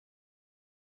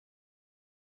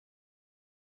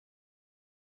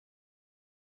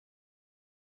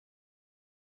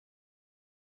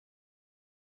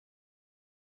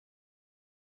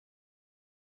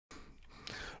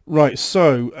Right,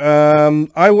 so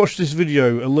I watched this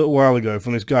video a little while ago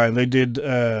from this guy, and they did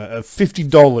a $50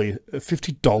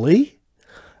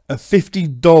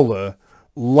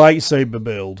 lightsaber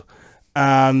build,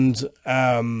 and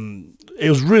it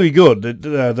was really good.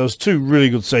 There was two really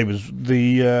good sabers.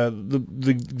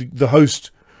 The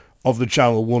host of the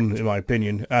channel won, in my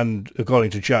opinion, and according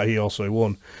to chat, he also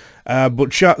won. But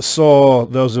chat saw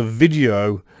there was a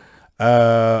video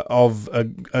of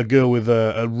a girl with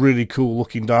a really cool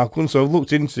looking dark one. So I've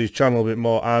looked into his channel a bit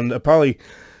more, and apparently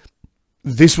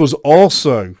this was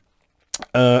also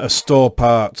a store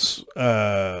parts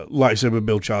lightsaber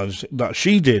build challenge that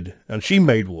she did, and she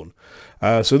made one.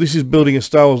 So this is building a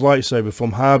Star Wars lightsaber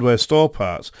from hardware store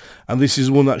parts, and this is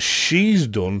one that she's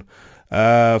done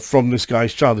from this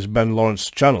guy's channel, this Ben Lawrence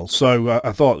channel. So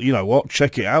I thought, you know what,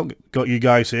 check it out. Got you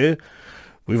guys here.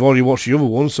 We've already watched the other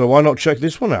one, so why not check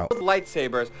this one out?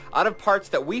 Lightsabers out of parts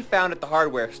that we found at the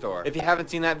hardware store. If you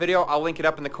haven't seen that video, I'll link it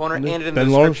up in the corner and in the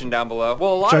description down below.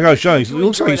 Well, check out Shiny. It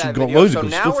looks like he's got loads of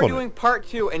good stuff on it. So now we're doing part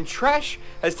 2, and Tresh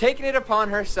has taken it upon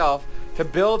herself to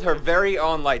build her very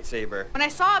own lightsaber. When I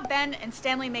saw Ben and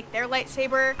Stanley make their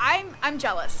lightsaber, I'm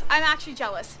jealous. I'm actually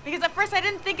jealous, because at first I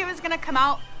didn't think it was gonna come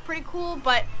out pretty cool,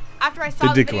 but after I saw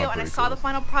the video and I saw the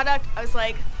final product, I was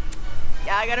like,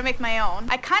 yeah, I gotta make my own.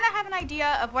 I kind of have an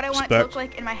idea of what I want it to look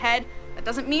like in my head. That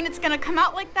doesn't mean it's gonna come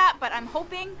out like that, but I'm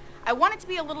hoping. I want it to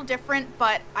be a little different,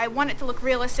 but I want it to look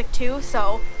realistic too,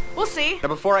 so we'll see. Now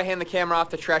before I hand the camera off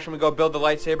to Tresh and we go build the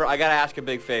lightsaber, I gotta ask a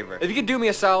big favor. If you could do me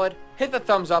a solid, hit the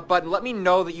thumbs up button. Let me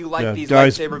know that you like these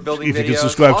lightsaber building videos. If you can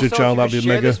subscribe to the channel, that'd be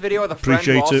mega.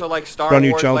 Appreciate it. Brand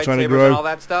new channel trying to grow. And all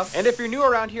that stuff. And if you're new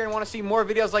around here and want to see more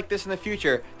videos like this in the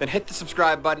future, then hit the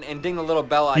subscribe button and ding the little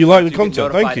bell icon. You like the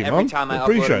content? Thank you, man. I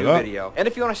appreciate that. Video. And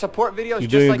if you want to support videos you're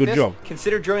just doing like a good this, job.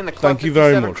 consider joining the Club Thank you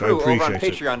very 57 much. crew I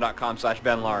appreciate over on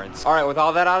patreon.com/BenLawrence. All right, with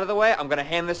all that out of the way, I'm gonna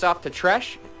hand this off to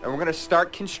Tresh, and we're gonna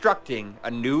start constructing a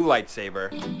new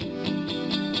lightsaber.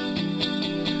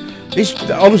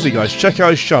 Honestly, guys, check out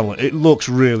his channel. It looks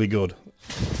really good.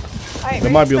 Right,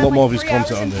 there might be a lot more of his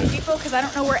content on there. Because I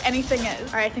don't know where anything is.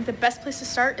 All right, I think the best place to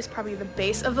start is probably the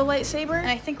base of the lightsaber, and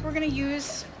I think we're gonna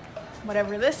use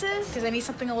whatever this is, because I need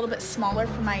something a little bit smaller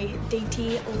for my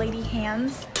dainty lady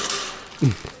hands.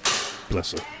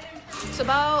 Bless her. So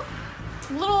about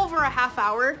a little over a half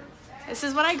hour. This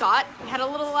is what I got. I had a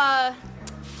little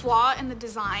flaw in the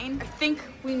design. I think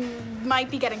we might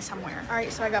be getting somewhere. All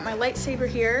right, so I got my lightsaber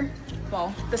here.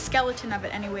 Well, the skeleton of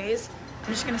it anyways.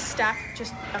 I'm just gonna stack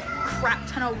just a crap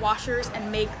ton of washers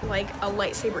and make like a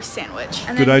lightsaber sandwich.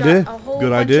 And good idea.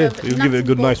 Good idea. It'll give it a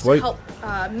good, nice weight. Help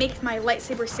make my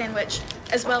lightsaber sandwich,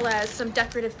 as well as some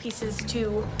decorative pieces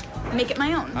to make it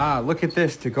my own. Ah, look at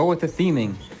this to go with the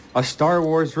theming. A Star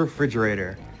Wars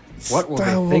refrigerator. What will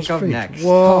they think of next?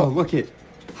 Whoa. Oh, look at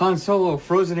Han Solo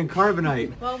frozen in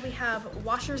carbonite. Well, we have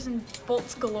washers and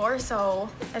bolts galore, so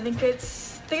I think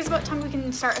it's about time we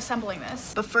can start assembling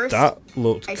this. But first, that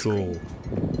looked cool.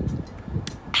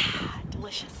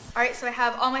 Delicious. All right, so I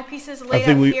have all my pieces laid out here. I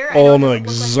think we all know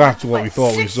exactly what we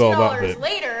thought we saw that bit.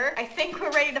 Later, I think we're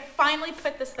ready to finally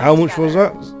put this thing How much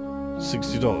together. was that?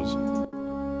 $60.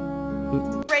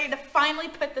 Ready to finally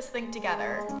put this thing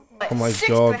together. But oh my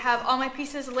God. I have all my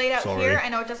pieces laid out here. I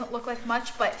know it doesn't look like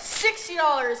much, but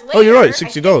 $60 later. Oh, you're right,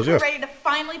 $60, yeah. We're ready to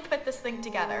finally put this thing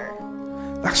together.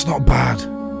 That's not bad.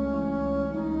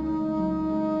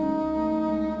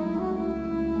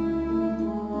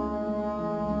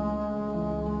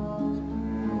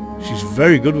 She's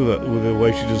very good with it, with the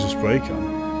way she does a spray can.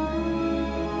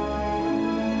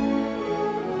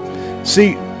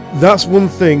 See, that's one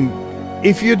thing.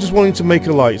 If you're just wanting to make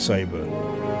a lightsaber,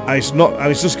 and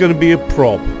it's just going to be a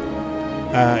prop,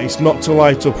 it's not to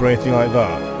light up or anything like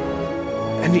that,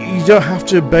 and you don't have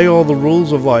to obey all the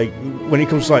rules of, like, when it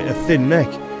comes to like a thin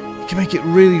neck, you can make it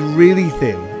really, really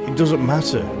thin. It doesn't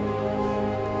matter.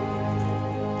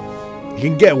 You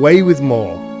can get away with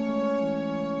more.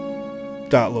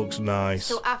 That looks nice.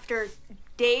 So after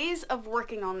days of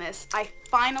working on this, I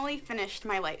finally finished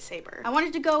my lightsaber. I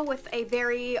wanted to go with a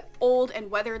very old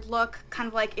and weathered look, kind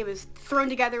of like it was thrown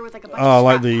together with like a bunch of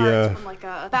scrap parts from like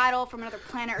a battle from another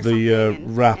planet or something,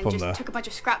 and just took a bunch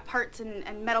of scrap parts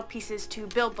and metal pieces to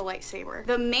build the lightsaber.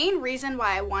 The main reason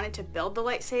why I wanted to build the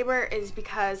lightsaber is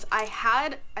because I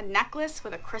had a necklace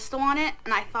with a crystal on it,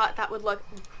 and I thought that would look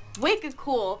wicked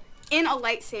cool in a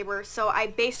lightsaber, so I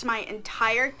based my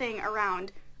entire thing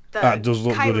around the that does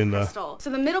look good in crystal. So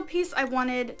the middle piece, I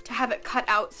wanted to have it cut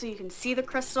out so you can see the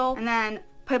crystal, and then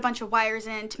put a bunch of wires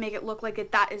in to make it look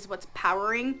like that is what's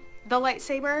powering the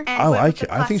lightsaber. And I like it.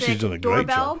 I think she's done a great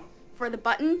job. For the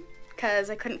button, because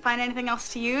I couldn't find anything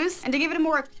else to use. And to give it a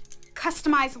more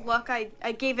customized look.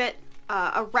 I gave it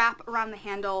a wrap around the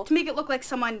handle to make it look like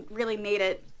someone really made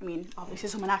it. I mean, obviously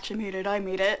someone actually made it, I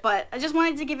made it, but I just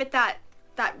wanted to give it that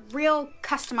real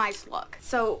customized look.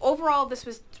 So overall, this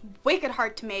was wicked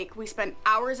hard to make. We spent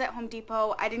hours at Home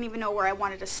Depot. I didn't even know where I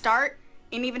wanted to start.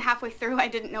 And even halfway through, I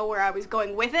didn't know where I was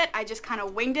going with it. I just kind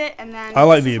of winged it, and then I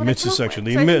like the emitter section.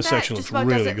 The emitter section looks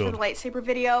really good. For the lightsaber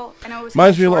video. I know it was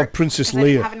reminds me a lot of Princess Leia. I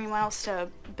didn't have anyone else to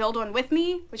build one with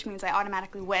me, which means I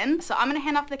automatically win. So I'm gonna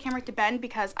hand off the camera to Ben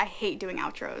because I hate doing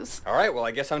outros. All right, well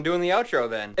I guess I'm doing the outro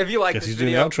then. If you like this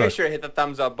video, make sure to hit the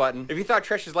thumbs up button. If you thought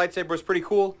Tresh's lightsaber was pretty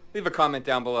cool, leave a comment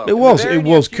down below. It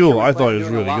was cool. I thought it was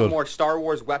really good. A lot more Star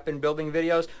Wars weapon building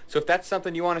videos. So if that's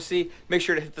something you want to see, make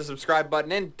sure to hit the subscribe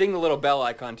button and ding the little bell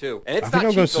icon too. And I think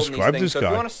I'm going to subscribe to this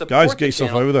guy. Guys, get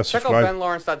yourself over there. Check out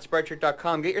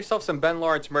benlawrence.spreadshirt.com. Get yourself some Ben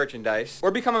Lawrence merchandise,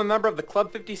 or become a member of the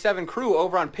Club 57 crew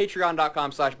over on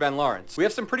patreon.com/benlawrence. We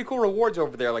have some pretty cool rewards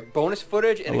over there, like bonus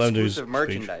footage and exclusive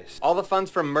merchandise. All the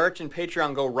funds from merch and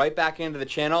Patreon go right back into the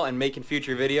channel and making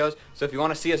future videos. So if you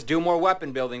want to see us do more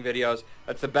weapon building videos,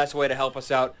 that's the best way to help us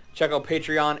out. Check out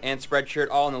Patreon and Spreadshirt,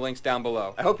 all in the links down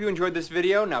below. I hope you enjoyed this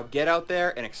video. Now get out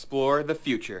there and explore the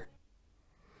future.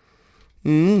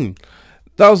 That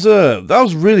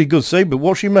was really good saber.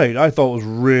 What she made, I thought was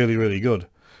really, really good.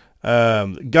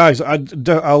 Guys,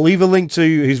 I'll leave a link to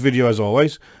his video as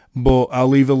always, but I'll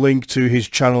leave a link to his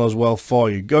channel as well for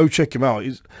you. Go check him out.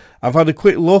 I've had a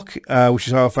quick look, which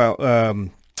is how I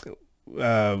found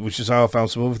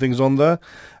some other things on there.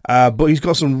 But he's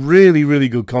got some really, really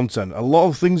good content. A lot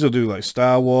of things I do, like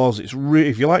Star Wars. If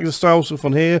you like the Star Wars stuff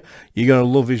on here, you're gonna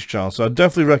love his channel. So I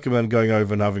definitely recommend going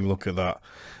over and having a look at that.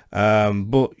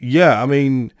 But yeah, I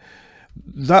mean,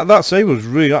 that saber was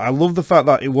really. I love the fact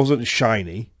that it wasn't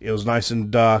shiny. It was nice and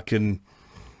dark and,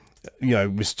 you know,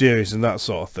 mysterious and that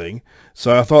sort of thing.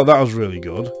 So I thought that was really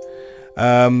good.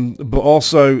 But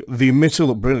also the emitter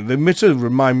looked brilliant. The emitter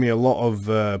reminded me a lot of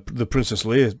the Princess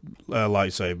Leia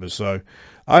lightsaber. So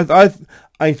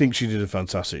I think she did a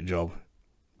fantastic job.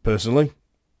 Personally,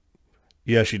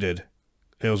 yeah, she did.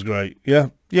 It was great.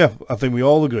 Yeah, I think we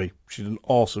all agree. She did an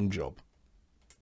awesome job.